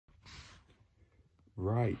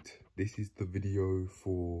Right, this is the video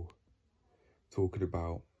for talking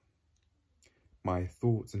about my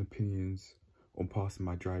thoughts and opinions on passing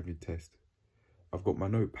my driving test. I've got my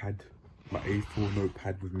notepad, my A4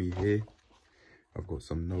 notepad with me here. I've got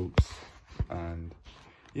some notes and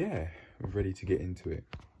yeah, I'm ready to get into it.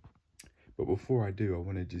 But before I do, I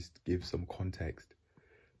want to just give some context.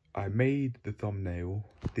 I made the thumbnail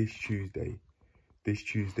this Tuesday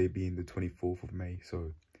being the 24th of May,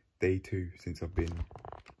 so day 2 since I've been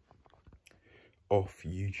off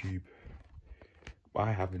YouTube.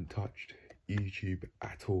 I haven't touched YouTube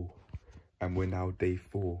at all, and we're now day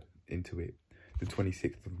 4 into it, the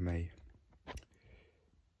 26th of May.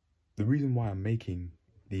 The reason why I'm making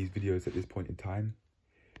these videos at this point in time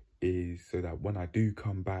is so that when I do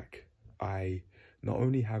come back, I not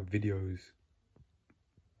only have videos,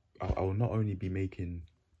 I will not only be making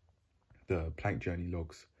the Plank Journey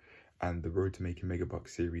logs and the Road to Making Megabucks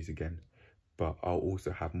series again, but I'll also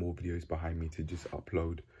have more videos behind me to just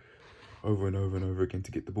upload over and over and over again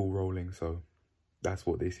to get the ball rolling. So that's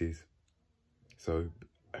what this is. So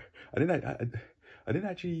I didn't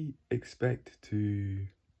actually expect to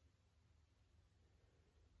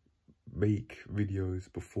make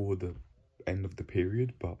videos before the end of the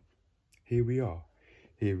period, but here we are.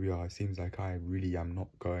 It seems like I really am not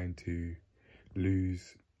going to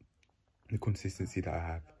lose the consistency that I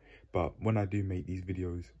have. But when I do make these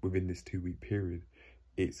videos within this 2-week period,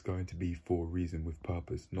 it's going to be for a reason, with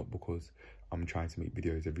purpose, not because I'm trying to make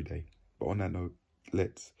videos every day. But on that note,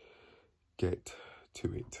 let's get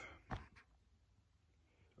to it.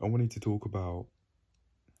 I wanted to talk about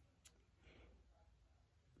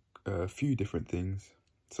a few different things.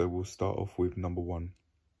 So we'll start off with number 1.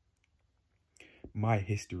 My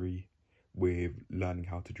history with learning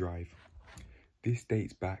how to drive. This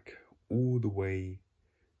dates back all the way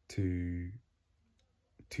to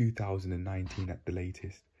 2019 at the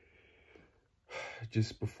latest,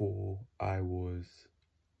 just before I was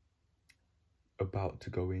about to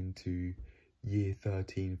go into year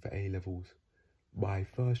 13 for A-levels. My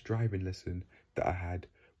first driving lesson that I had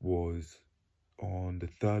was on the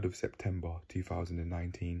 3rd of September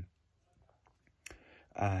 2019,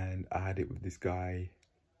 and I had it with this guy.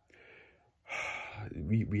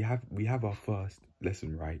 We have our first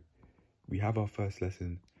lesson, right? We have our first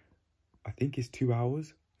lesson, I think it's 2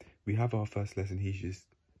 hours. We have our first lesson. He's just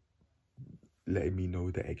letting me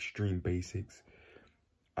know the extreme basics,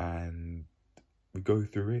 and we go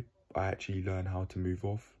through it. I actually learn how to move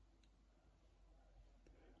off.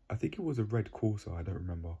 I think it was a red Corsa, I don't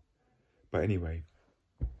remember. But anyway,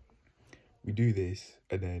 we do this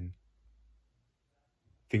and then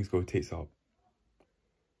things go tits up.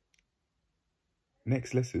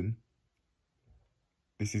 Next lesson,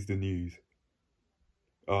 this is the news.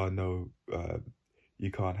 Oh no,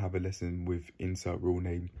 you can't have a lesson with insert real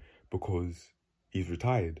name because he's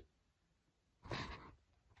retired.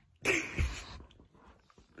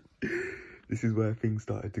 This is where things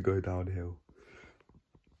started to go downhill.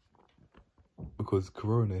 Because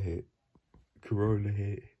Corona hit.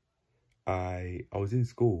 I was in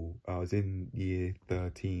school. I was in year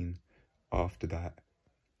 13 after that.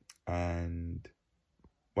 And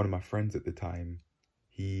one of my friends at the time,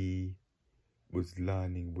 he was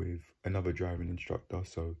learning with another driving instructor.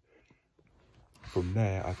 So from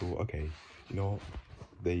there, I thought, okay, you know,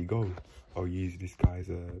 there you go. I'll use this guy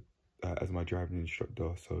as my driving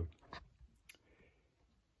instructor. So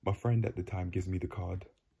my friend at the time gives me the card.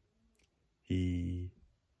 He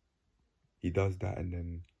does that, and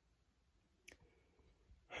then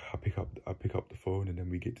I pick up the phone, and then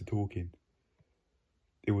we get to talking.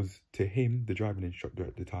 It was to him, the driving instructor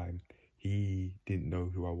at the time. He didn't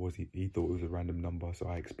know who I was. He thought it was a random number. So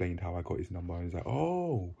I explained how I got his number, and he's like,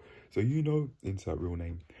 oh, so you know, insert real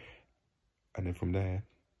name. And then from there,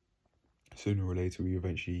 sooner or later, we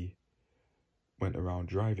eventually went around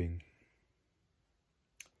driving.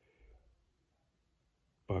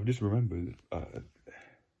 But I've just remembered,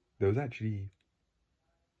 there was actually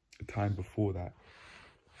a time before that.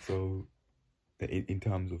 So in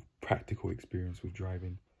terms of practical experience with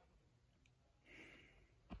driving.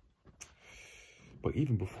 But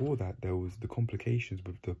even before that, there was the complications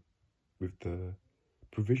with the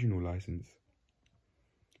provisional license.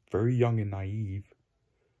 Very young and naive,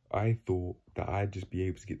 I thought that I'd just be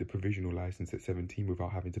able to get the provisional license at 17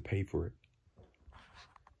 without having to pay for it.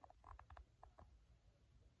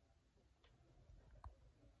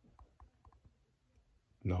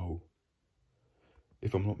 No.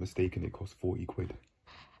 If I'm not mistaken, it costs 40 quid.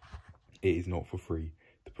 It is not for free.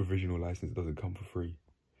 The provisional license doesn't come for free.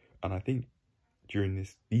 And I think during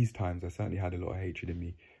these times, I certainly had a lot of hatred in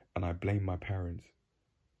me, and I blame my parents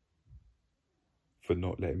for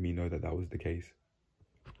not letting me know that that was the case,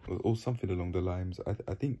 or something along the lines.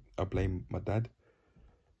 I think I blame my dad.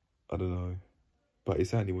 I don't know, but it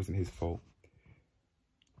certainly wasn't his fault.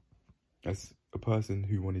 As a person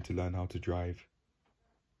who wanted to learn how to drive,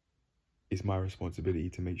 it's my responsibility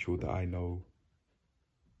to make sure that I know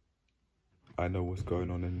what's going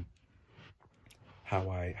on and how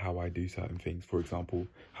I do certain things. For example,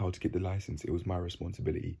 how to get the license. It was my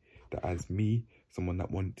responsibility that, as me, someone that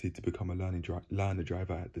wanted to become a learner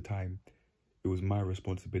driver at the time, it was my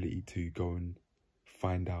responsibility to go and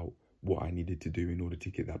find out what I needed to do in order to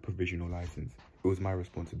get that provisional license. It was my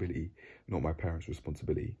responsibility, not my parents'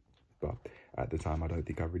 responsibility. But at the time, I don't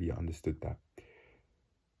think I really understood that.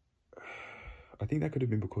 I think that could have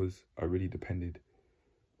been because I really depended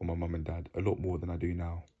on my mum and dad a lot more than I do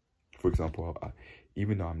now. For example,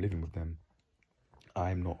 even though I'm living with them,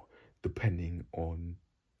 I'm not depending on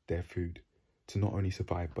their food to not only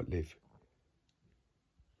survive but live.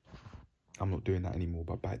 I'm not doing that anymore,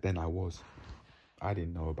 but back then I was. I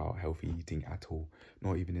didn't know about healthy eating at all,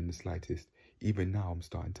 not even in the slightest. Even now I'm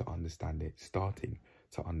starting to understand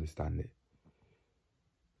it.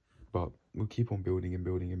 But we'll keep on building and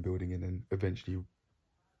building and building, and then eventually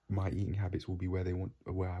my eating habits will be where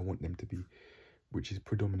I want them to be, which is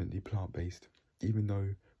predominantly plant-based. Even though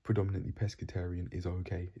predominantly pescatarian is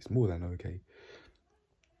okay, it's more than okay.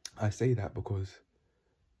 I say that because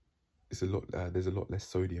it's there's a lot less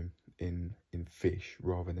sodium in fish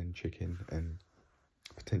rather than chicken and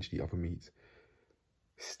potentially other meats.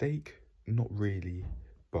 Steak, not really,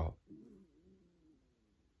 but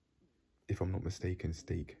if I'm not mistaken,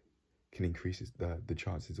 steak can increase the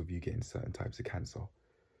chances of you getting certain types of cancer.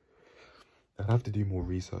 I'd have to do more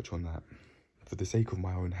research on that. For the sake of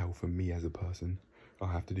my own health and me as a person, I'll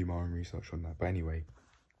have to do my own research on that. But anyway,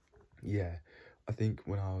 yeah, I think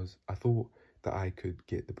I thought that I could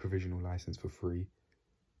get the provisional license for free.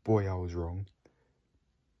 Boy, I was wrong.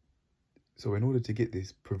 So in order to get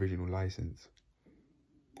this provisional license,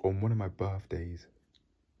 on one of my birthdays,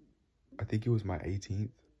 I think it was my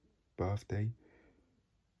 18th birthday,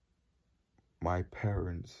 my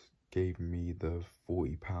parents gave me the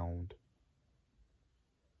 £40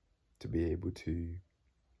 to be able to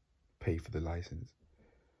pay for the license.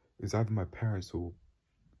 It was either my parents or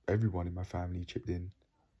everyone in my family chipped in,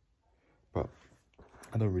 but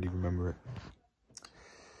I don't really remember it.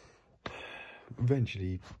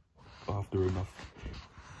 Eventually, after enough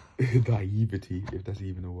naivety, if that's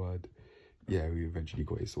even a word, yeah, we eventually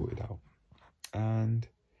got it sorted out. And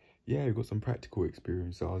yeah, we got some practical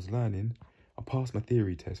experience. So I was learning. I passed my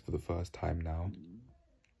theory test for the first time now.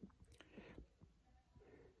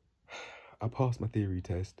 I passed my theory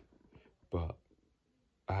test, but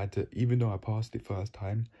I had to, even though I passed it first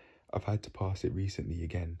time, I've had to pass it recently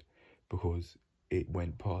again because it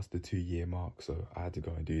went past the 2-year mark, so I had to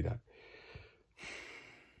go and do that.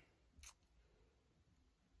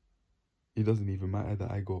 It doesn't even matter that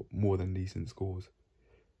I got more than decent scores.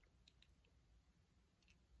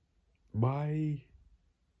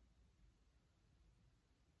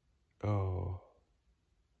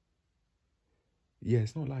 Yeah,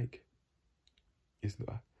 it's not like,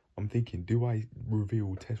 I'm thinking, do I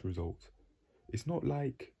reveal test results? It's not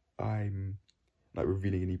like I'm like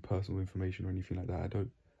revealing any personal information or anything like that.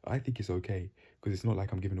 I think it's okay, because it's not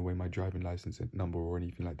like I'm giving away my driving license number or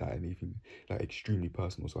anything like that, anything like extremely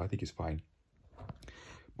personal, so I think it's fine.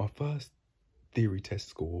 My first theory test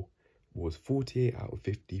score was 48 out of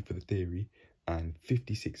 50 for the theory and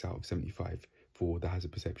 56 out of 75 for the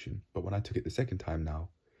hazard perception. But when I took it the second time now,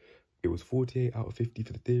 it was 48 out of 50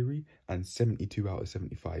 for the theory and 72 out of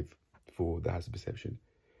 75 for the hazard perception.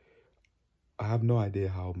 I have no idea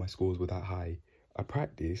how my scores were that high. I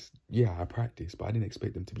practiced, but I didn't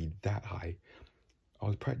expect them to be that high. I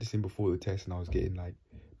was practicing before the test and I was getting like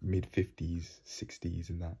mid-50s, 60s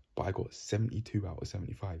and that. But I got 72 out of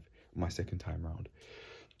 75 my second time round.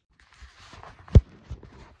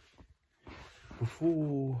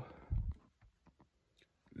 Before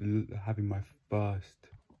having my first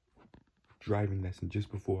driving lesson,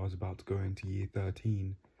 just before I was about to go into year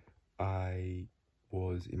 13, I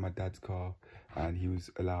was in my dad's car and he was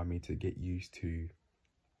allowing me to get used to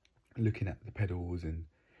looking at the pedals and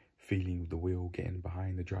feeling the wheel, getting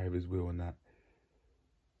behind the driver's wheel and that.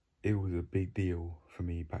 It was a big deal for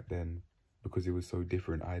me back then because it was so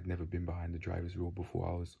different. I had never been behind the driver's wheel before.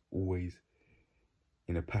 I was always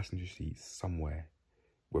in a passenger seat somewhere,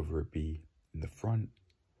 whether it be in the front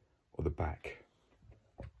or the back.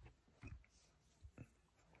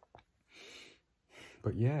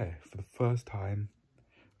 But yeah, for the first time,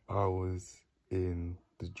 I was in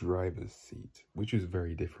the driver's seat, which was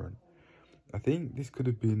very different. I think this could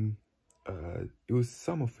have been it was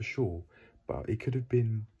summer for sure, but it could have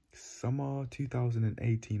been summer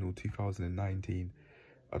 2018 or 2019.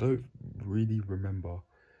 I don't really remember.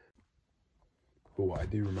 But what I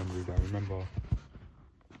do remember is I remember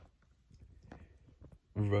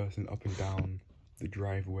reversing up and down the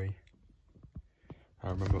driveway. I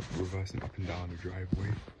remember reversing up and down the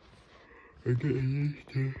driveway and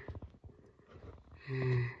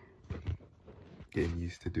getting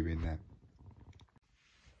used to doing that.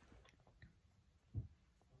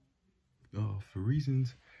 For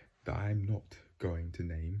reasons that I'm not going to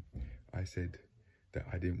name, I said that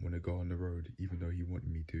I didn't want to go on the road even though he wanted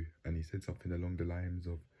me to, and he said something along the lines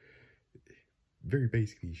of, very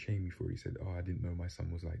basically shamed me for it. He said, oh, I didn't know my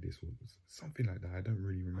son was like this, or something like that. I don't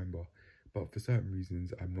really remember, but for certain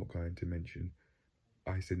reasons I'm not going to mention,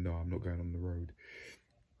 I said no, I'm not going on the road.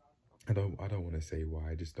 I don't want to say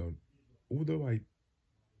why. I just don't, although I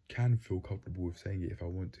can feel comfortable with saying it if I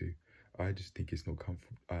want to, I just think it's not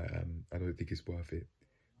comfortable. I don't think it's worth it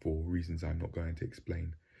for reasons I'm not going to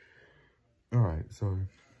explain. All right, so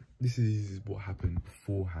this is what happened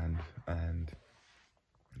beforehand, and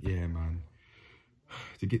yeah, man.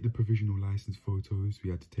 To get the provisional license photos, we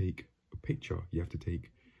had to take a picture. You have to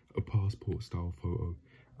take a passport style photo,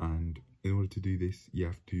 and in order to do this, you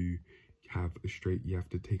have to have a straight. You have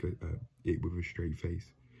to take it with a straight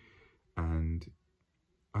face. And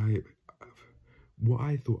what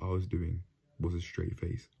I thought I was doing was a straight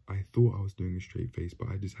face. I thought I was doing a straight face, but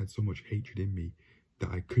I just had so much hatred in me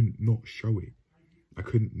that I couldn't not show it. I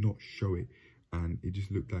couldn't not show it, and it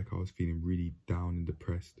just looked like I was feeling really down and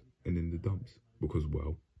depressed and in the dumps, because,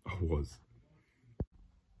 well, I was.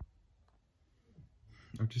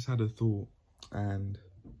 I've just had a thought, and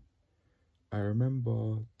I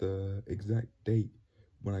remember the exact date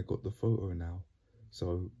when I got the photo now.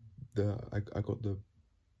 So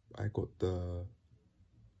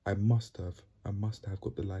I must have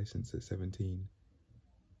got the license at 17,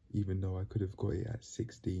 even though I could have got it at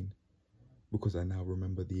 16, because I now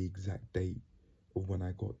remember the exact date of when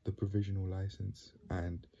I got the provisional license,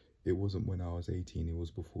 and it wasn't when I was 18, it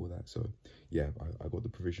was before that. So yeah, I got the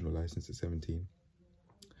provisional license at 17.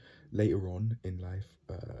 Later on in life,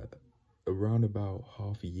 around about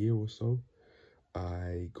half a year or so,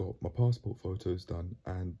 I got my passport photos done,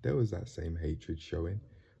 and there was that same hatred showing.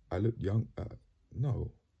 I looked young.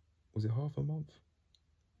 No, was it half a month?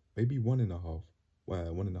 Maybe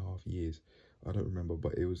 1.5 years. I don't remember,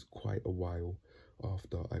 but it was quite a while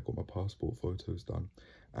after I got my passport photos done,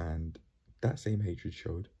 and that same hatred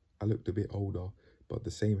showed. I looked a bit older, but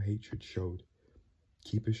the same hatred showed.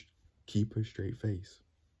 Keep a straight face.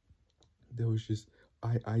 There was just,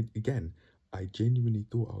 I genuinely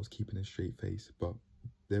thought I was keeping a straight face, but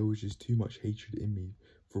there was just too much hatred in me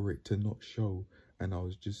for it to not show, and I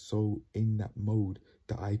was just so in that mode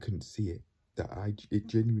that I couldn't see it. It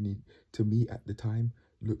genuinely, to me at the time,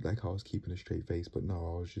 looked like I was keeping a straight face, but no,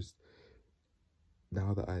 I was just,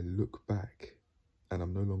 now that I look back and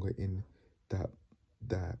I'm no longer in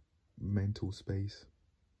that mental space,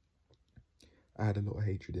 I had a lot of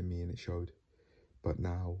hatred in me and it showed. But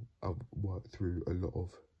now I've worked through a lot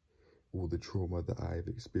of all the trauma that I've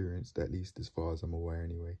experienced, at least as far as I'm aware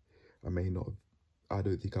anyway. I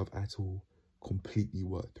don't think I've at all completely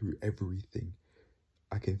worked through everything.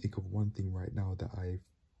 I can think of one thing right now that I've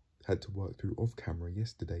had to work through off camera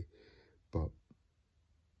yesterday, but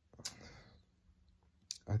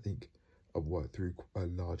I think I've worked through a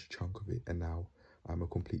large chunk of it, and now I'm a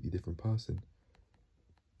completely different person.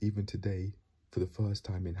 Even today, for the first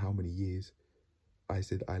time in how many years, I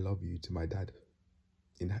said I love you to my dad.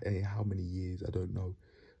 In how many years, I don't know.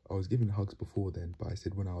 I was giving hugs before then, but I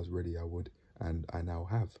said when I was ready I would, and I now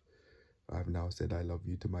have. I've now said I love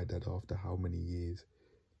you to my dad after how many years.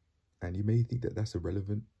 And you may think that that's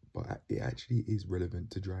irrelevant, but it actually is relevant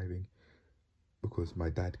to driving, because my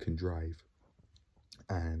dad can drive,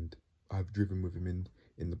 and I've driven with him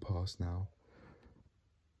in the past now.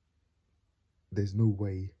 There's no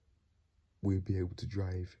way we'd be able to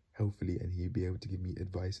drive healthily and he'd be able to give me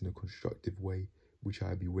advice in a constructive way, which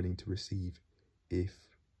I'd be willing to receive if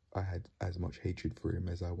I had as much hatred for him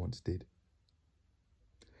as I once did.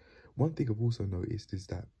 One thing I've also noticed is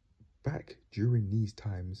that back during these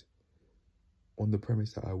times, on the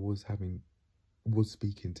premise that I was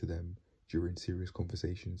speaking to them during serious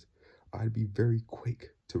conversations, I'd be very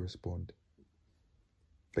quick to respond.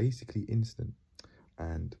 Basically instant.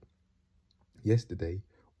 And yesterday,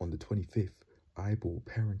 on the 25th, I bought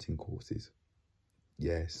parenting courses.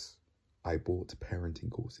 Yes, I bought parenting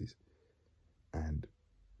courses. And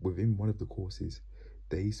within one of the courses,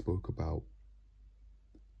 they spoke about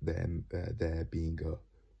there being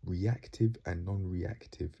reactive and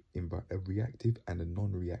non-reactive, a reactive and a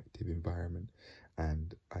non-reactive environment.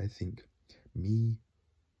 And I think me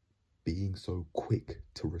being so quick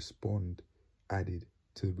to respond added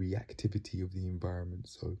to the reactivity of the environment.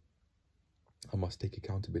 So I must take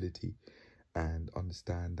accountability and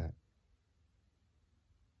understand that,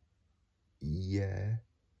 yeah,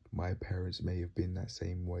 my parents may have been that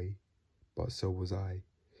same way, but so was I,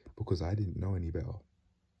 because I didn't know any better.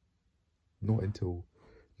 Not until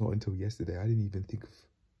yesterday. I didn't even think of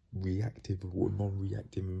reactive or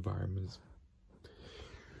non-reactive environments.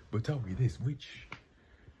 But tell me this, which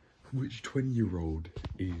 20-year-old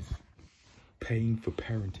is paying for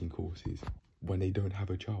parenting courses when they don't have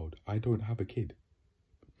a child? I don't have a kid.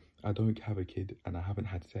 I don't have a kid and I haven't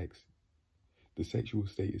had sex. The sexual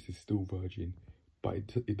status is still virgin, but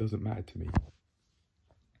it doesn't matter to me.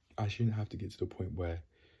 I shouldn't have to get to the point where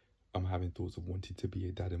I'm having thoughts of wanting to be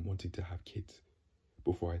a dad and wanting to have kids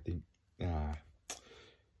before I think,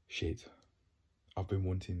 shit. I've been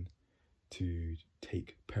wanting to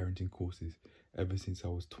take parenting courses ever since I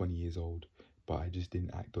was 20 years old, but I just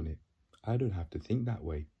didn't act on it. I don't have to think that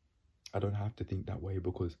way. I don't have to think that way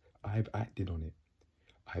because I've acted on it.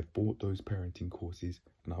 I've bought those parenting courses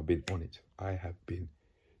and I've been on it. I have been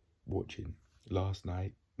watching. Last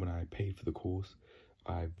night when I paid for the course,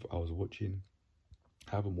 I was watching.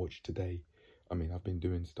 I haven't watched today. I mean, I've been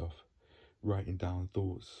doing stuff, writing down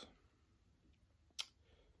thoughts.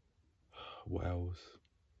 What else?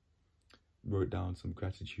 Wrote down some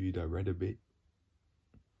gratitude. I read a bit.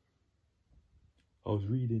 I was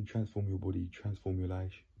reading Transform Your Body, Transform Your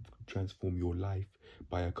Life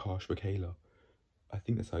by Akash Vakela. I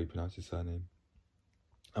think that's how you pronounce his surname.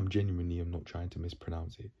 I'm not trying to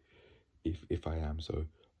mispronounce it. If I am, so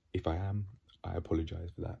if I am, I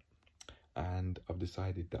apologize for that. And I've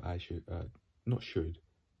decided that I should,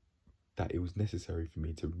 that it was necessary for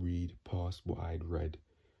me to read past what I'd read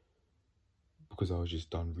because I was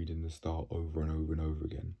just done reading the start over and over and over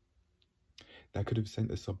again. That could have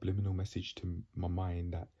sent a subliminal message to my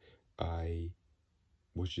mind that I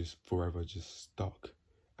was just forever just stuck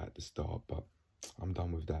at the start, but I'm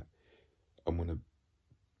done with that. I'm going to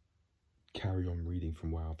carry on reading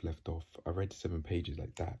from where I've left off. I read 7 pages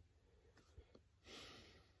like that.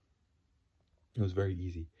 It was very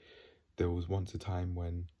easy. There was once a time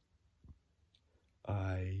when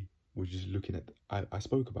I was just looking at, I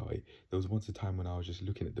spoke about it. There was once a time when I was just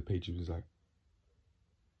looking at the page and was like,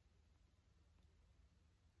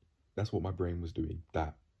 that's what my brain was doing.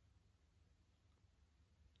 That's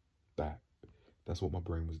what my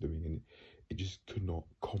brain was doing. And it just could not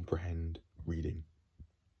comprehend reading.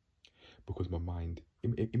 Because my mind,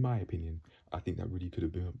 in my opinion, I think that really could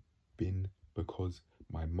have been because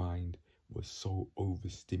my mind was so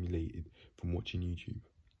overstimulated from watching YouTube.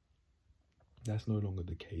 That's no longer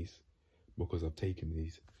the case because I've taken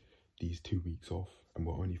these 2 weeks off and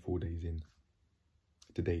we're only 4 days in.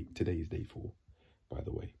 Today is day 4, by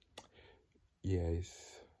the way. Yeah,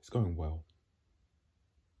 it's going well.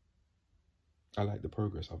 I like the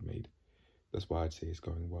progress I've made. That's why I'd say it's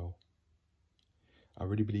going well. I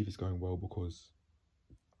really believe it's going well because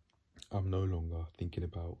I'm no longer thinking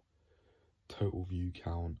about total view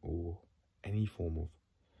count or any form of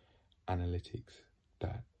analytics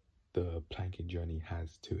that the planking journey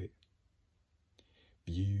has to it.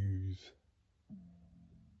 Views,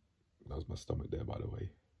 that was my stomach there, by the way.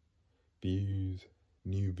 Views,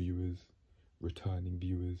 new viewers, returning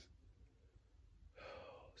viewers,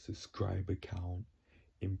 subscriber count,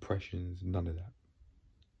 impressions, none of that.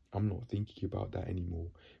 I'm not thinking about that anymore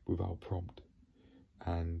without prompt.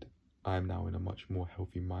 And I'm now in a much more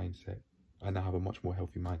healthy mindset. I now have a much more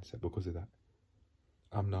healthy mindset because of that.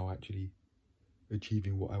 I'm now actually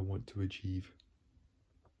achieving what I want to achieve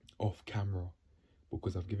off camera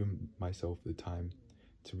because I've given myself the time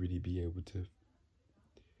to really be able to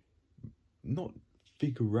not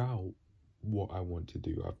figure out what I want to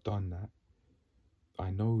do. I've done that. I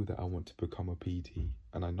know that I want to become a PT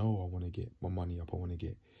and I know I want to get my money up. I want to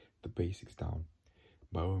get the basics down.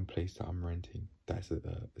 My own place that I'm renting, that's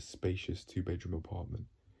a spacious 2-bedroom apartment.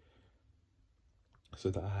 So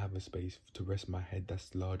that I have a space to rest my head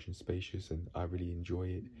that's large and spacious and I really enjoy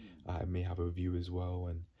it. I may have a view as well,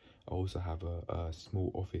 and I also have a small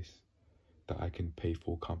office that I can pay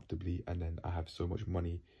for comfortably, and then I have so much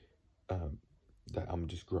money that I'm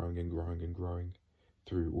just growing and growing and growing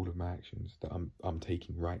through all of my actions that I'm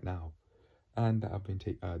taking right now, and that I've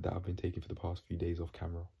been taking for the past few days off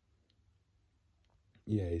camera.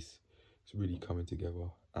 Yeah, it's really coming together,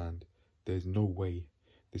 and there's no way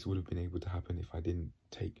this would have been able to happen if I didn't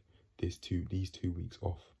take these 2 weeks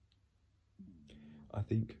off. I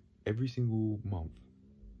think every single month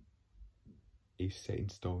it's set in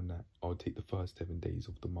stone that I'll take the first 7 days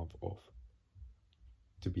of the month off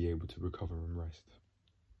to be able to recover and rest.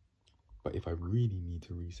 But if I really need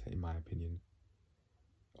to reset, in my opinion,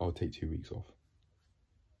 I'll take 2 weeks off.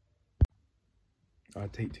 I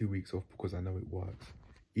take 2 weeks off because I know it works.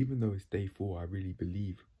 Even though it's day 4, I really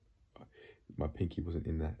believe my pinky wasn't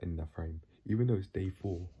in that frame. Even though it's day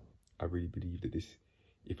 4, I really believe that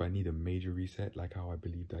if I need a major reset, like how I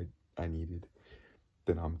believed I needed,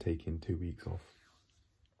 then I'm taking 2 weeks off.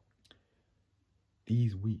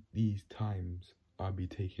 These times I'll be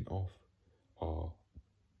taking off are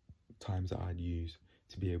times that I'd use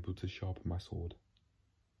to be able to sharpen my sword.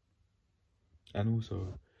 And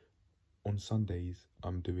also, on Sundays,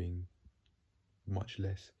 I'm doing much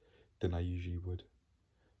less than I usually would,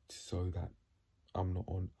 so that I'm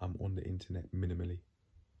on the internet minimally,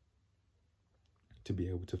 to be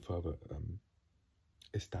able to further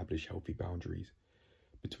establish healthy boundaries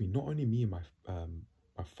between not only me and my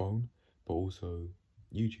phone, but also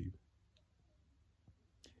YouTube.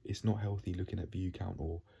 It's not healthy looking at view count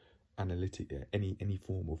or any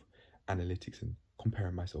form of analytics and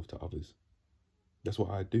comparing myself to others. That's what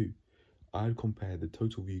I do. I'd compare the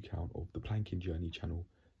total view count of the Planking Journey channel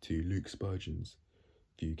to Luke Spurgeon's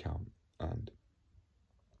view count, and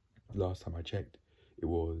last time I checked, it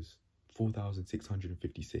was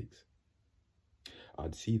 4,656.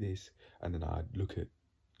 I'd see this, and then I'd look at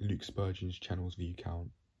Luke Spurgeon's channel's view count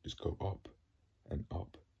just go up and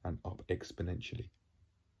up and up exponentially,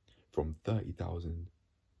 from 30,000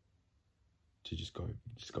 to just going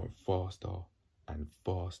faster and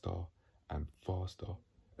faster and faster,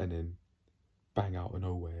 and then bang out of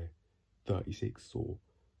nowhere 36 or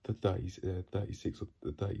the 36 or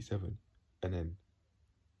the 37, and then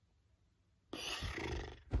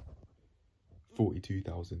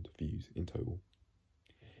 42,000 views in total.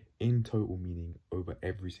 In total, meaning over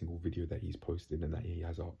every single video that he's posted and that he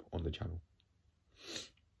has up on the channel.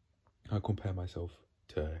 I compare myself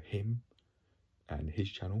to him and his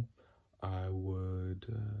channel. I would,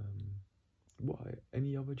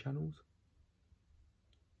 any other channels?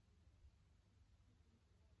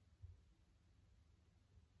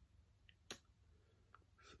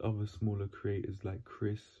 Other smaller creators like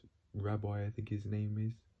Chris Rabbi, I think his name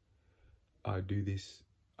is. I did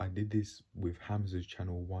this with Hamza's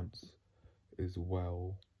channel once as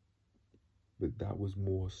well, but that was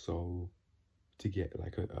more so to get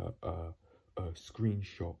like a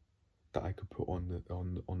screenshot that I could put on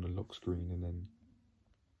the lock screen, and then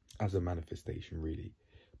as a manifestation really.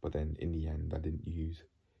 But then in the end, I didn't use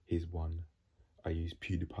his one. I used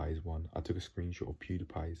PewDiePie's one. I took a screenshot of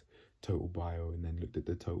PewDiePie's total bio and then looked at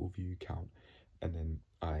the total view count, and then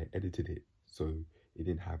I edited it so it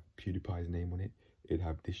didn't have PewDiePie's name on it. It'd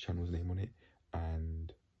have this channel's name on it,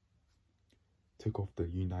 and took off the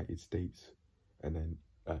United States and then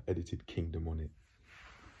edited Kingdom on it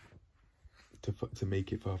to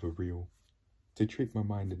make it further real, to trick my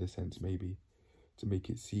mind in a sense, maybe to make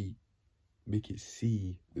it see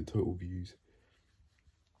the total views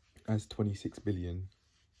as 26 billion.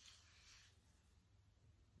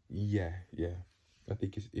 Yeah, I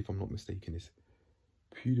think it's, if I'm not mistaken, it's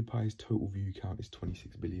PewDiePie's total view count is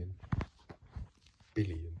 26 billion.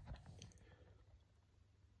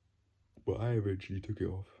 But I eventually took it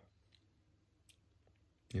off.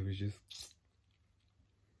 It was just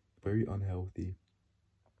very unhealthy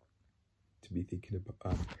to be thinking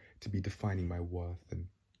about, to be defining my worth and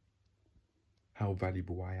how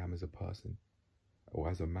valuable I am as a person or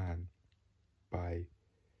as a man by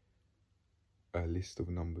a list of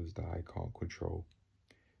numbers that I can't control.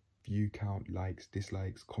 View count, likes,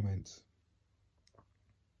 dislikes, comments.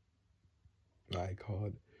 I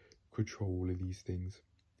can't control all of these things.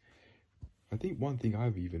 I think one thing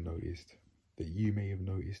I've even noticed, that you may have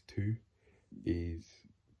noticed too, is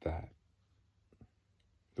that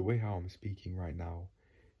the way how I'm speaking right now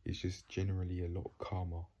is just generally a lot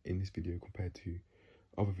calmer in this video compared to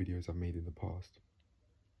other videos I've made in the past.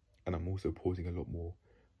 And I'm also pausing a lot more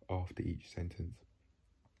after each sentence.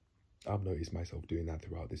 I've noticed myself doing that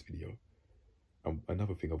throughout this video.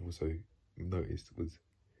 Another thing I've also noticed was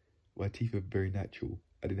my teeth are very natural.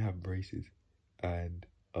 I didn't have braces, and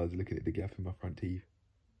I was looking at the gap in my front teeth.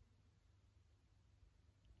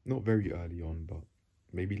 Not very early on, but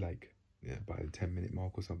maybe like by the 10-minute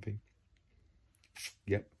mark or something.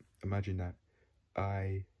 Yep, imagine that.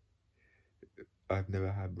 I've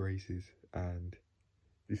never had braces, and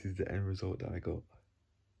this is the end result that I got.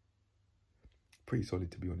 Pretty solid,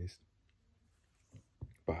 to be honest.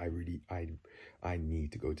 But I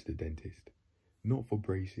need to go to the dentist. Not for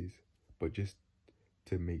braces, but just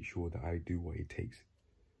to make sure that I do what it takes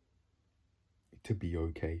to be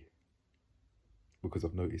okay. because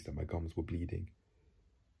I've noticed that my gums were bleeding.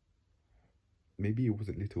 Maybe it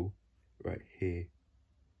wasn't little, right here.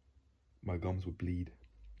 My gums would bleed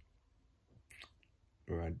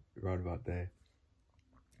around about there.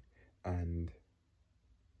 And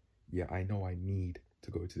yeah, I know I need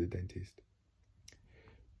to go to the dentist.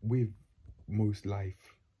 With most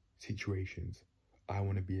life situations, I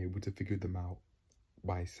want to be able to figure them out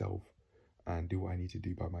myself and do what I need to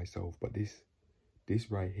do by myself. But this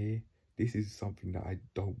right here, this is something that I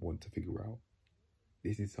don't want to figure out.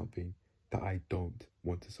 This is something that I don't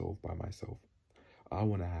want to solve by myself. I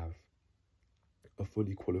want to have a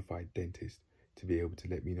fully qualified dentist to be able to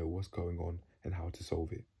let me know what's going on and how to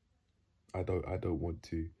solve it. I don't want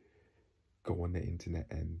to go on the internet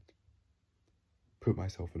and put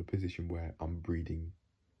myself in a position where I'm breeding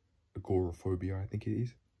agoraphobia, I think it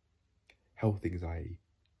is. Health anxiety.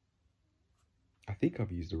 I think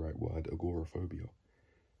I've used the right word, agoraphobia.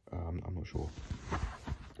 I'm not sure.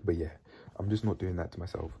 But yeah, I'm just not doing that to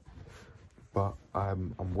myself. But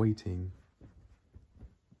I'm waiting.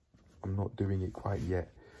 I'm not doing it quite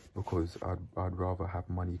yet because I'd rather have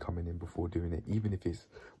money coming in before doing it. Even if it's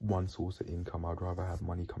one source of income, I'd rather have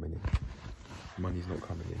money coming in. Money's not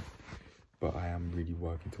coming in. But I am really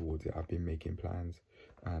working towards it. I've been making plans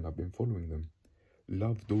and I've been following them.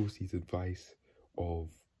 Love Dorsey's advice of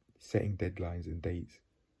setting deadlines and dates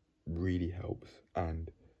really helps,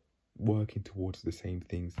 and working towards the same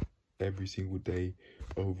things every single day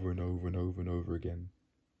over and over and over and over again.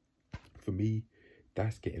 For me,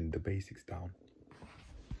 that's getting the basics down.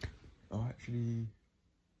 I'll actually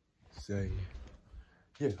say,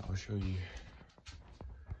 yeah, I'll show you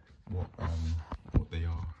what they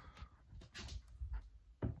are.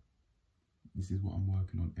 This is what I'm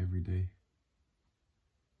working on every day.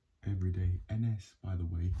 Every day. NS, by the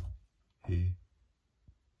way, here,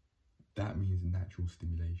 that means natural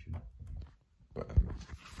stimulation. But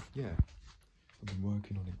yeah, I've been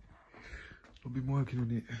working on it. I've been working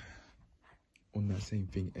on it, on that same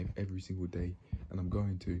thing every single day, and I'm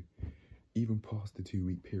going to, even past the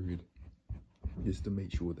 2-week period, just to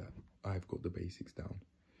make sure that I've got the basics down.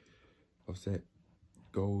 I've set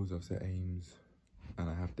goals, I've set aims, and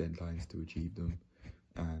I have deadlines to achieve them,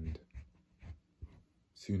 and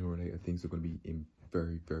sooner or later things are going to be in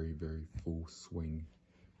very, very, very full swing,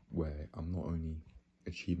 where I'm not only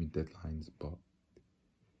achieving deadlines, but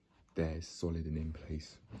they're solid and in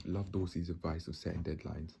place. Love Dorsey's advice of setting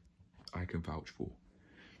deadlines, I can vouch for,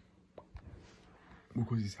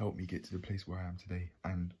 because it's helped me get to the place where I am today,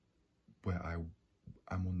 and where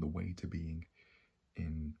I'm on the way to being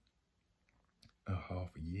in a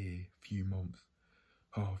half a year, few months,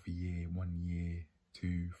 half a year, 1 year,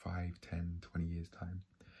 2, 5, 10, 20 years time,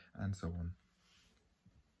 and so on.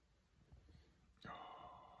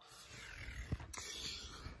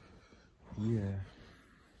 Yeah.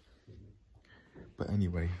 But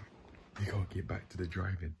anyway, we gotta get back to the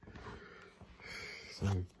driving.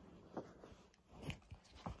 So,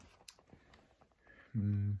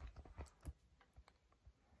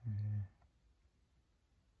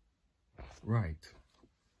 right.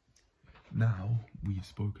 Now we've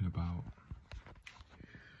spoken about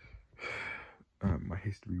my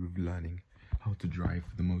history with learning how to drive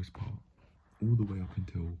for the most part, all the way up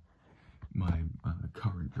until my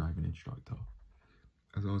current driving instructor.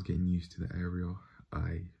 As I was getting used to the area,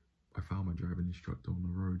 I found my driving instructor on the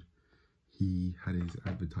road. He had his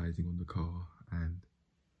advertising on the car, and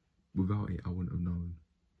without it, I wouldn't have known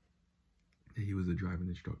that he was a driving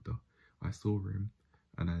instructor. I saw him,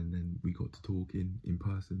 and then we got to talk in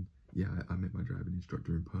person. Yeah, I met my driving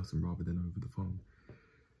instructor in person rather than over the phone.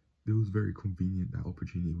 It was very convenient that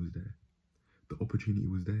opportunity was there. The opportunity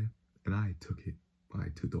was there, and I took it. I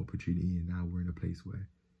took the opportunity, and now we're in a place where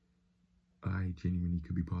I genuinely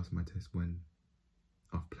could be passing my test when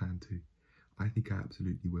I've planned to. I think I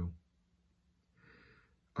absolutely will.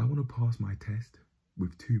 I want to pass my test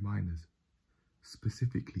with 2 minors,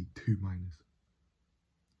 specifically 2 minors.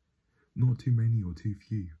 Not too many or too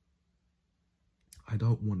few. I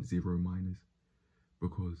don't want 0 minors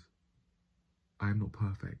because I'm not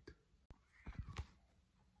perfect.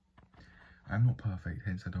 I'm not perfect,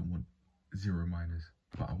 hence I don't want 0 minors,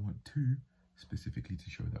 but I want 2 specifically to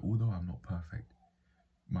show that although I'm not perfect,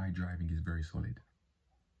 my driving is very solid,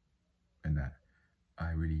 and that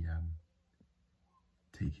I really am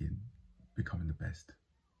taking becoming the best,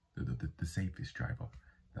 the safest driver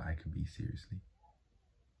that I can be, seriously.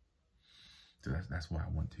 So that's why I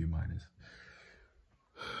want 2 minors.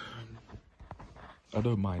 I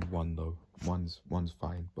don't mind 1 though. One's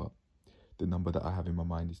fine, but the number that I have in my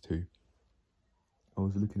mind is 2. I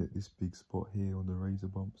was looking at this big spot here on the razor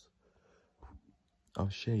bumps, I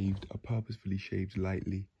purposefully shaved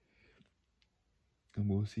lightly, and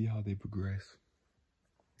we'll see how they progress.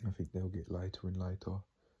 I think they'll get lighter and lighter.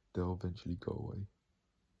 They'll eventually go away.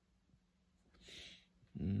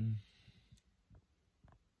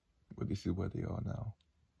 But this is where they are now.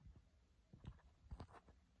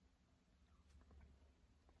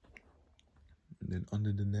 And then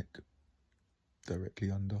under the neck, directly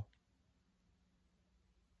under.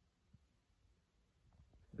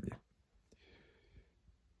 Yeah.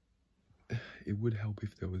 It would help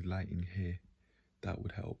if there was lighting here. That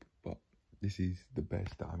would help, but this is the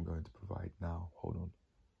best that I'm going to provide now. Hold on.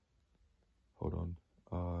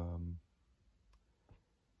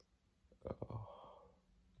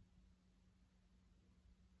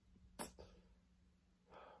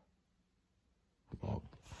 Oh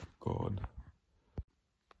God.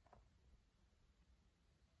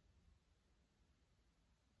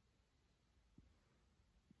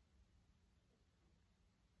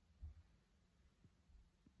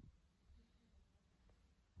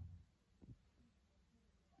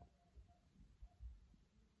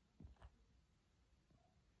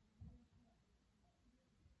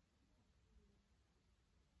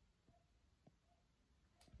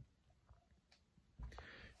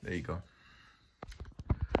 There you go.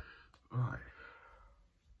 Right.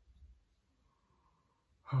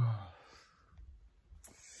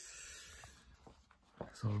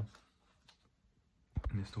 So,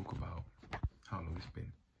 let's talk about how long it's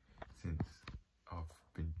been since I've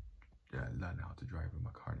been learning how to drive with my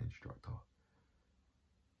current instructor.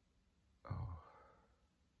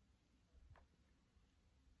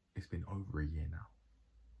 It's been over a year now.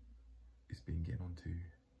 It's been getting on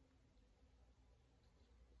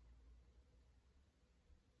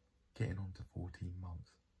to 14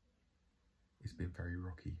 months. It's been very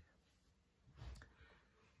rocky.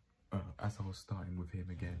 As I was starting with him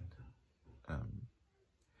again,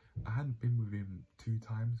 I hadn't been with him 2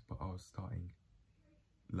 times, but I was starting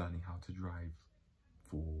learning how to drive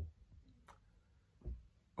for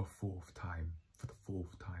a 4th time, for the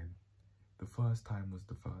 4th time. The first time was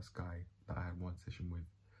the first guy that I had 1 session with,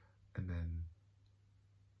 and then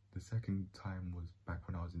the second time was back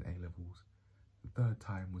when I was in A-levels. The 3rd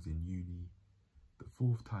time was in uni. The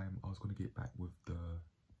 4th time I was going to get back with the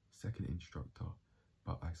 2nd instructor,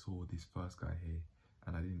 but I saw this first guy here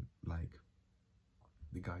and I didn't like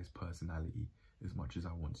the guy's personality as much as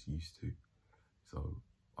I once used to. So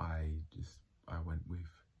I went with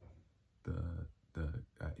the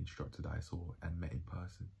instructor that I saw and met in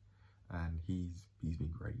person, and he's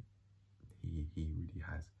been great. He really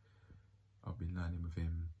has. I've been learning with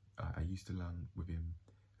him. I used to learn with him,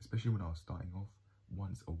 especially when I was starting off,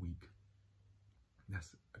 once a week. That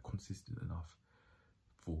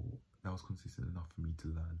was consistent enough for me to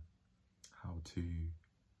learn how to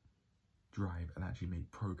drive and actually make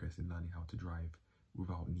progress in learning how to drive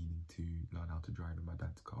without needing to learn how to drive in my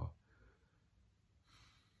dad's car.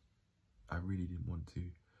 I really didn't want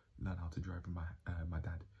to learn how to drive with my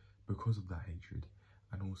dad because of that hatred,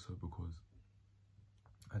 and also because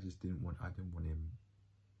I didn't want him.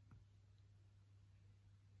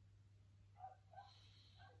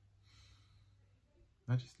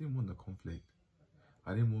 I just didn't want the conflict.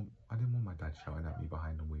 I didn't want my dad shouting at me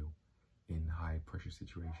behind the wheel in high pressure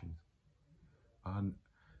situations.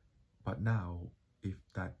 But now, if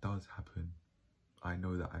that does happen, I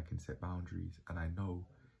know that I can set boundaries, and I know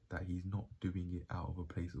that he's not doing it out of a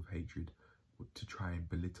place of hatred to try and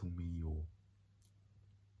belittle me or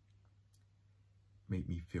make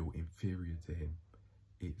me feel inferior to him.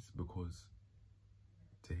 It's because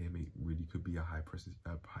to him it really could be a high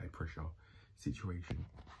pressure situation,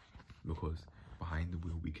 because behind the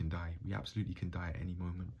wheel we can die. We absolutely can die at any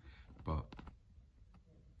moment, but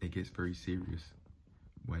it gets very serious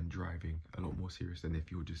when driving, a lot more serious than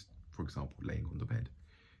if you're just, for example, laying on the bed.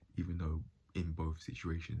 Even though in both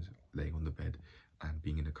situations, laying on the bed and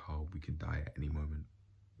being in a car, we can die at any moment.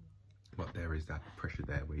 But there is that pressure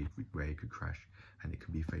there where it could crash and it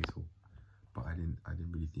could be fatal. But I didn't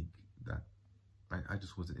really think that. I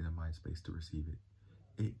just wasn't in a mind space to receive it.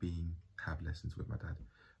 It being have lessons with my dad,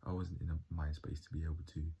 I wasn't in a mind space to be able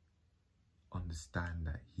to understand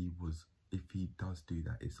that if he does do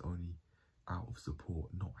that, it's only out of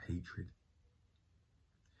support, not hatred.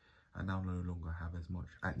 I now no longer have as much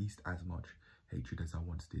hatred as I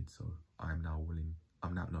once did. So I'm now in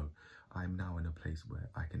a place where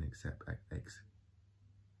I can accept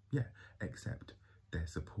their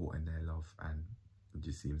support and their love, and it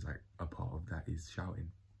just seems like a part of that is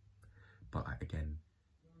shouting. But again,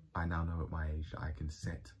 I now know at my age that I can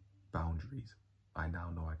set boundaries. I now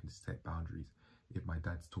know I can set boundaries. If my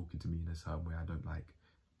dad's talking to me in a certain way I don't like,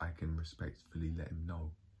 I can respectfully let him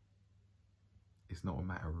know. It's not a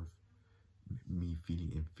matter of me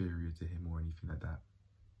feeling inferior to him or anything like that.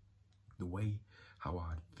 The way how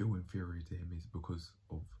I feel inferior to him is because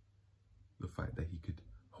of the fact that he could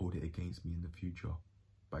hold it against me in the future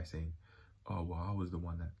by saying, oh, well, I was the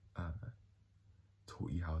one that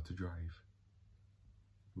taught you how to drive,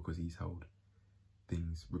 because he's held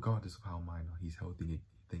things, regardless of how minor, he's held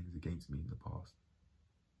things against me in the past,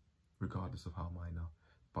 regardless of how minor,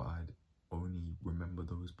 but I'd only remember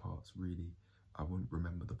those parts, really. I wouldn't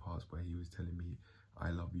remember the parts where he was telling me,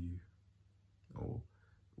 I love you, or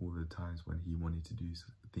all the times when he wanted to do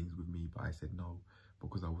things with me, but I said no,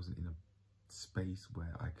 because I wasn't in a space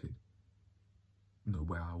where I could,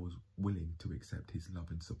 where I was willing to accept his love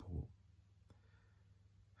and support.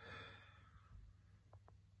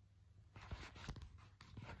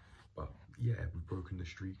 But yeah, we've broken the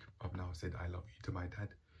streak. I've now said I love you to my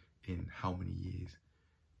dad in how many years?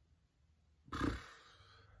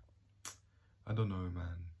 I don't know,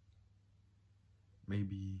 man.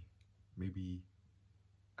 Maybe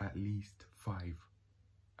at least 5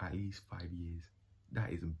 years.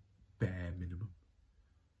 That is a bare minimum.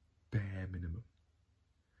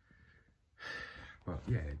 But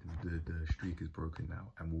yeah, the streak is broken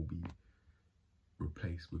now and will be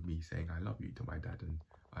replaced with me saying I love you to my dad and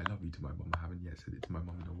I love you to my mum. I haven't yet said it to my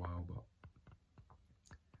mum in a while, but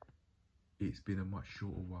it's been a much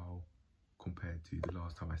shorter while compared to the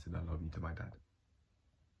last time I said I love you to my dad.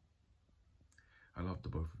 I love the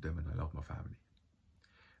both of them and I love my family.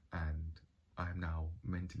 And I'm now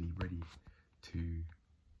mentally ready to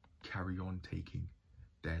carry on taking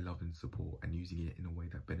their love and support and using it in a way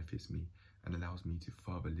that benefits me and allows me to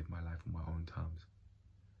further live my life on my own terms,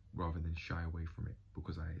 rather than shy away from it,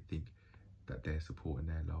 because I think that their support and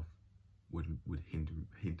their love would hinder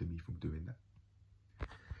me from doing that.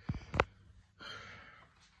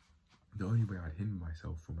 The only way I'd hinder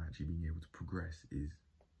myself from actually being able to progress is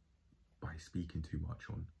by speaking too much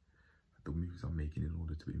on the moves I'm making in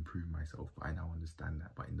order to improve myself. But I now understand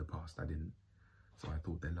that, but in the past I didn't. So I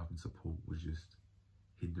thought their love and support was just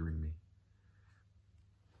hindering me.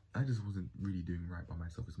 I just wasn't really doing right by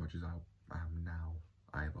myself as much as I am now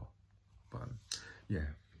either. But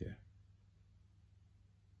yeah.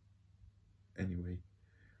 Anyway,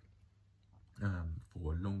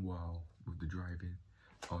 for a long while with the driving,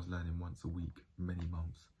 I was learning once a week, many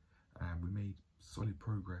months, and we made solid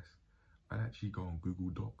progress. I'd actually go on Google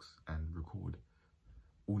Docs and record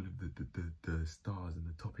all of the stars and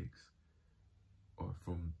the topics, or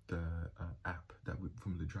from the app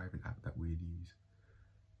from the driving app that we'd use.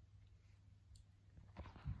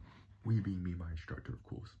 We being me, my instructor, of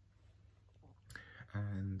course.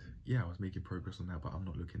 And yeah, I was making progress on that, but I'm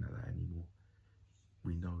not looking at that anymore.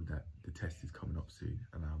 We know that the test is coming up soon,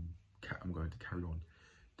 and I'm going to carry on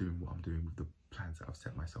doing what I'm doing with the plans that I've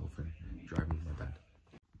set myself and driving with my dad.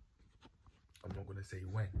 I'm not going to say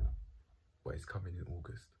when, but it's coming in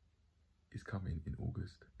August. It's coming in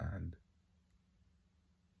August, and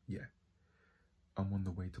yeah, I'm on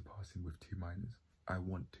the way to passing with 2 minors. I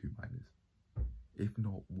want 2 minors. If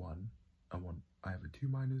not 1, I want either 2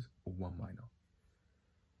 minors or 1 minor.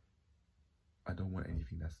 I don't want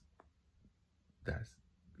anything that's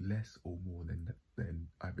less or more than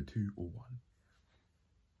either 2 or 1.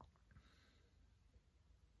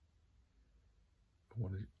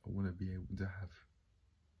 I want to be able to have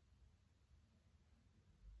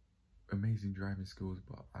amazing driving skills,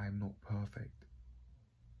 but I'm not perfect.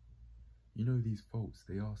 You know, these faults,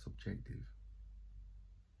 they are subjective.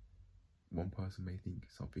 One person may think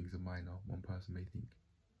something's a minor, one person may think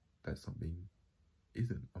that something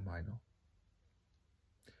isn't a minor.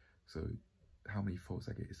 So how many faults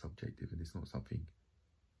I get is subjective, and it's not something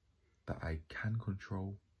that I can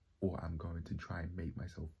control, or I'm going to try and make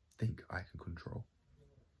myself think I can control.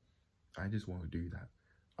 I just won't do that.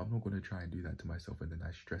 I'm not going to try and do that to myself and then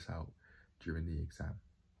I stress out during the exam.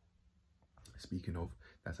 Speaking of,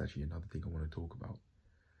 that's actually another thing I want to talk about.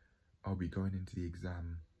 I'll be going into the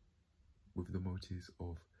exam with the motives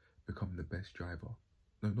of becoming the best driver.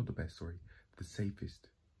 No, not the best, sorry. The safest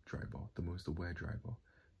driver, the most aware driver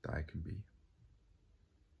that I can be.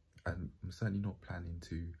 And I'm certainly not planning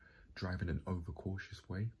to drive in an overcautious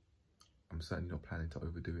way. I'm certainly not planning to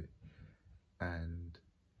overdo it. And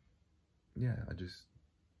yeah,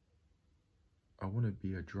 I want to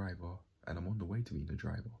be a driver, and I'm on the way to being a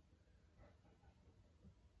driver.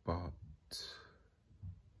 But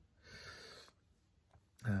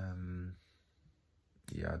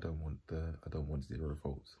yeah, I don't want 0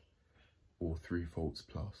 faults or 3 faults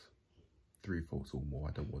plus 3 faults or more.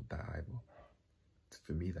 I don't want that either.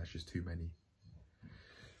 For me, that's just too many.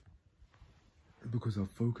 because I've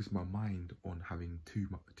focused my mind on having two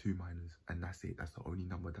minors, and that's it. That's the only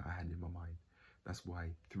number that I had in my mind. That's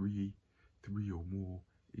why three or more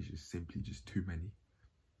is just simply just too many,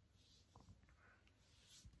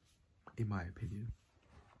 in my opinion.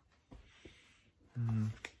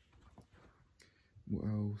 What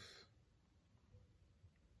else?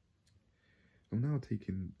 I'm now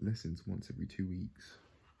taking lessons once every 2 weeks,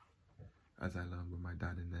 as I learn with my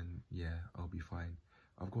dad, and then yeah, I'll be fine.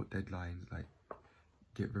 I've got deadlines like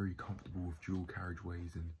get very comfortable with dual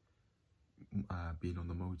carriageways and being on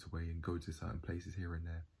the motorway and go to certain places here and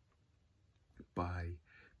there by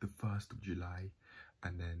the 1st of July,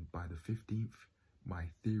 and then by the 15th my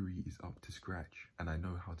theory is up to scratch, and I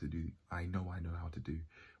know how to do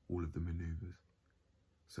all of the maneuvers.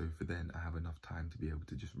 So for then I have enough time to be able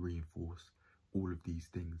to just reinforce all of these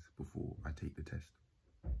things before I take the test.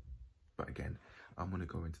 But again, I'm going to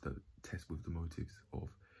go into the test with the motives of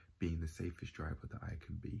being the safest driver that I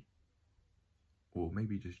can be, or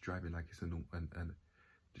maybe just driving like it's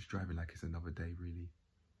just driving like it's another day. Really,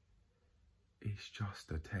 it's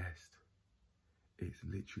just a test. It's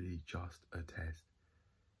literally just a test.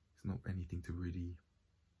 It's not anything to really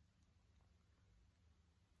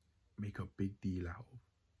make a big deal out of.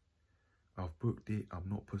 I've booked it. I'm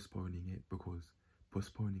not postponing it, because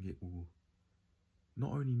postponing it will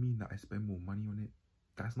not only mean that I spend more money on it.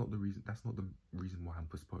 That's not the reason. That's not the reason why I'm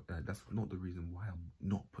postponing. That's not the reason why I'm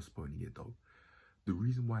not postponing it, though. The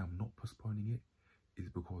reason why I'm not postponing it is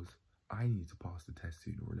because I need to pass the test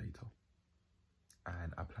sooner or later,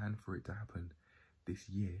 and I plan for it to happen this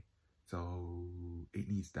year. So it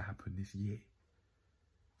needs to happen this year.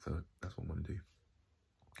 So that's what I'm gonna do.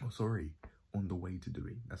 Oh, sorry, on the way to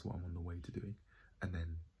doing. That's what I'm on the way to doing. And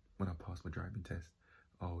then when I pass my driving test,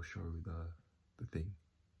 I'll show the thing,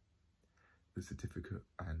 the certificate,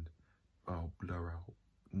 and I'll blur out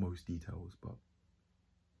most details, but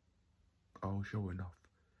I'll show enough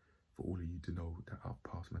for all of you to know that I've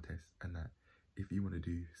passed my test, and that if you want to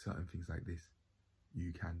do certain things like this,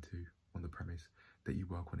 you can too, on the premise that you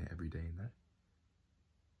work on it every day, and that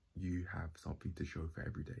you have something to show for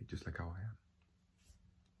every day, just like how I am.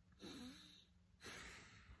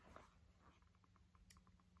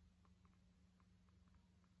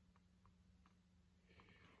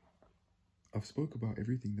 I've spoke about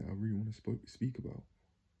everything that I really want to speak about,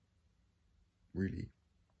 really.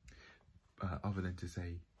 Other than to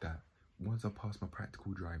say that once I pass my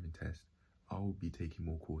practical driving test, I'll be taking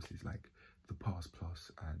more courses like the Pass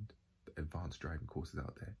Plus and the advanced driving courses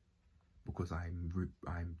out there, because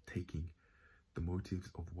I'm taking the motives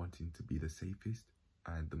of wanting to be the safest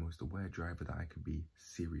and the most aware driver that I can be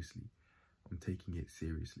seriously. I'm taking it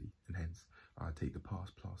seriously, and hence I'll take the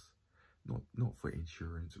Pass Plus. Not for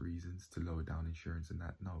insurance reasons, to lower down insurance and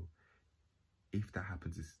that, no. If that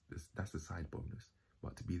happens, that's a side bonus.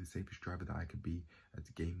 But to be the safest driver that I can be and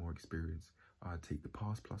to gain more experience, I'll take the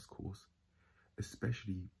Pass Plus course,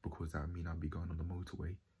 especially because that means I'll be going on the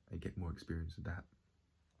motorway and get more experience with that,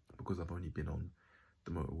 because I've only been on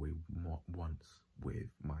the motorway once with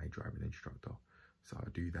my driving instructor. So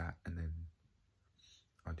I'll do that, and then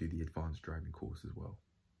I'll do the advanced driving course as well.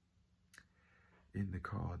 In the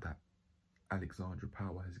car that Alexandra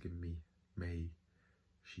Power has given me, may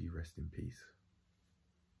she rest in peace.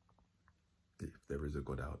 If there is a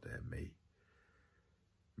God out there, may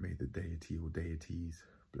the deity or deities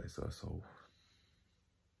bless her soul. I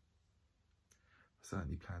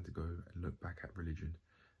certainly plan to go and look back at religion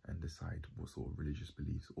and decide what sort of religious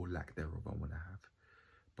beliefs or lack thereof I want to have.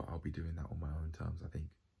 But I'll be doing that on my own terms. I think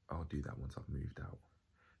I'll do that once I've moved out.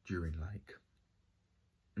 During like,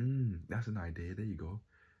 that's an idea, there you go.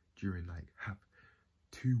 During like, have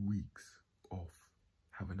 2 weeks off,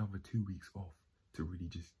 have another 2 weeks off to really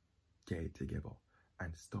just get it together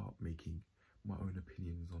and start making my own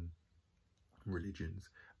opinions on religions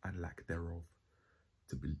and lack thereof,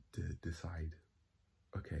 to decide,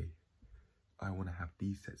 okay, I want to have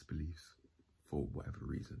these sets of beliefs for whatever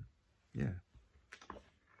reason. Yeah.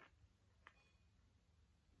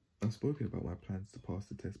 I've spoken about my plans to pass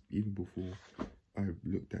the test even before I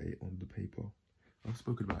looked at it on the paper. I've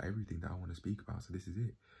spoken about everything that I want to speak about, so this is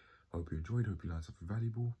it. Hope you enjoyed, hope you learned something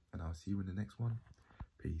valuable, and I'll see you in the next one.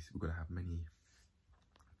 Peace. We're going to have many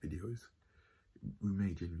videos. We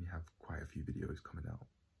may genuinely have quite a few videos coming out.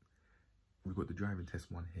 We've got the driving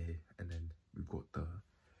test one here, and then we've got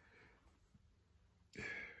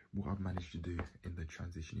what I've managed to do in the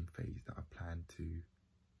transitioning phase that I plan to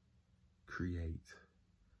create.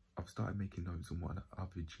 I've started making notes on what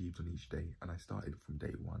I've achieved on each day, and I started from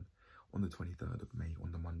day one on the 23rd of May,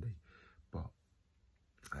 on the Monday, but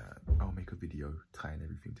I'll make a video tying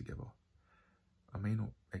everything together. I may not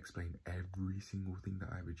explain every single thing that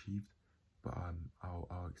I've achieved, but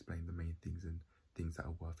I'll explain the main things and things that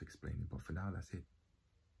are worth explaining. But for now, that's it.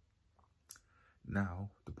 Now,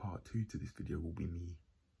 the part 2 to this video will be me.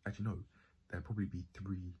 Actually, no, there'll probably be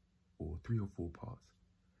three or 4 parts.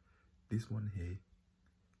 This one here,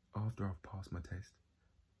 after I've passed my test,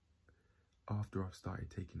 after I've started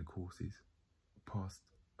taking the courses,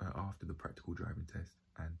 after the practical driving test,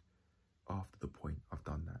 and after the point I've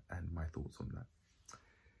done that, and my thoughts on that.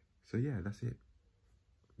 So yeah, that's it.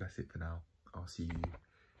 That's it for now. I'll see you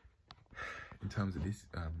in terms of this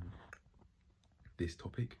this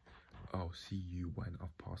topic. I'll see you when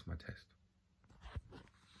I've passed my test.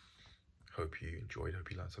 Hope you enjoyed, hope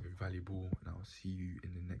you learned something valuable, and I'll see you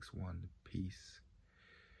in the next one. Peace.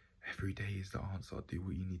 Every day is the answer. Do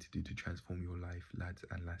what you need to do to transform your life, lads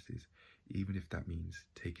and lasses, even if that means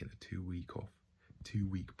taking a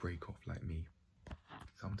 2-week break off like me.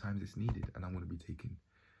 Sometimes it's needed, and I'm going to be taking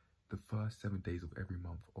the first 7 days of every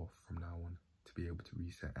month off from now on to be able to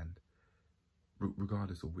reset, and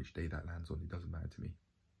regardless of which day that lands on, it doesn't matter to me.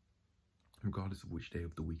 Regardless of which day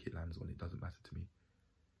of the week it lands on, it doesn't matter to me.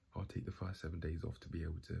 I'll take the first 7 days off to be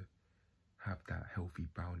able to have that healthy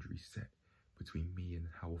boundary set between me and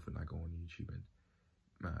how often I go on YouTube and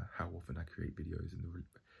how often I create videos and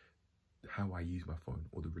how I use my phone,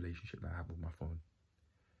 or the relationship that I have with my phone.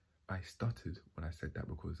 I stuttered when I said that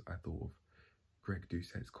because I thought of Greg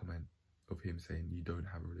Doucette's comment of him saying you don't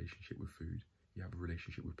have a relationship with food, you have a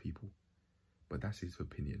relationship with people. But that's his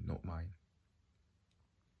opinion, not mine.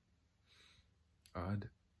 I'd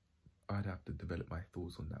have to develop my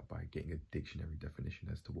thoughts on that by getting a dictionary definition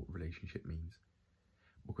as to what relationship means,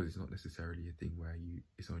 because it's not necessarily a thing where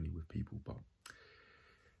it's only with people, but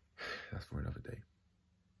that's for another day.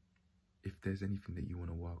 If there's anything that you want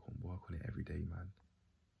to work on it every day, man.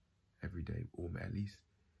 Every day, or at least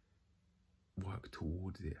work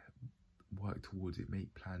towards it.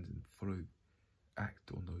 Make plans and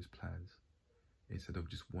act on those plans instead of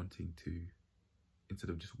just wanting to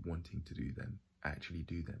do them. Actually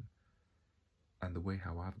do them. And the way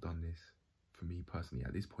how I've done this, for me personally,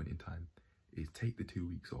 at this point in time, is take the 2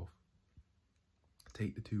 weeks off.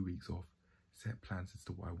 Take the 2 weeks off. Set plans as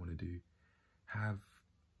to what I want to do. Have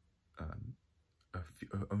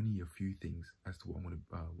only a few things as to what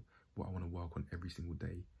I want to work on every single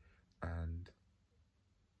day, and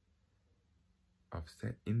I've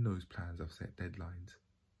set in those plans. I've set deadlines,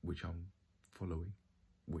 which I'm following.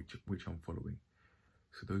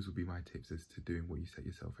 So those will be my tips as to doing what you set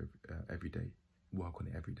yourself every day. Work on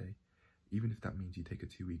it every day, even if that means you take a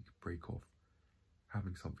 2-week break off.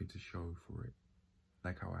 Having something to show for it,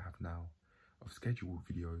 like how I have now. I've scheduled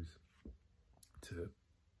videos to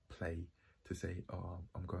play to say, oh,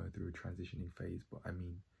 I'm going through a transitioning phase, but I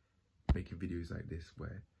mean making videos like this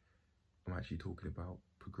where I'm actually talking about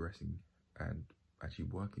progressing and actually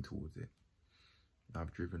working towards it.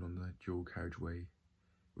 I've driven on the dual carriageway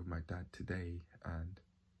with my dad today, and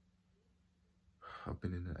I've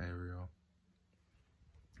been in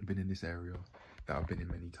this area that I've been in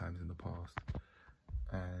many times in the past,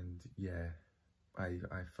 and yeah, I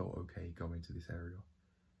felt okay going to this area.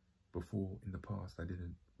 Before, in the past, I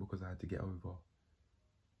didn't, because I had to get over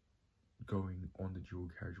going on the dual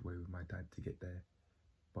carriageway with my dad to get there.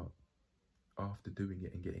 But after doing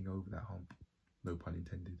it and getting over that hump, no pun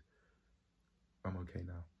intended, I'm okay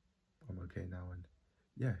now. And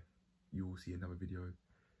yeah, you will see another video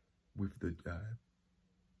with the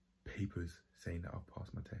papers saying that I've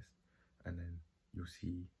passed my test, and then you'll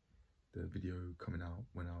see the video coming out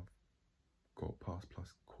when I've got Pass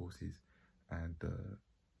Plus courses and the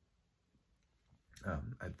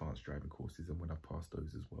advanced driving courses, and when I've passed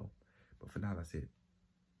those as well. But for now, that's it.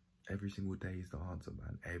 Every single day is the answer,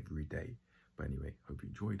 man. Every day. But anyway, hope you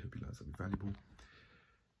enjoyed, hope you learned something valuable,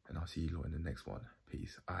 and I'll see you lot in the next one.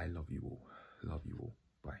 Peace. I love you all. Love you all.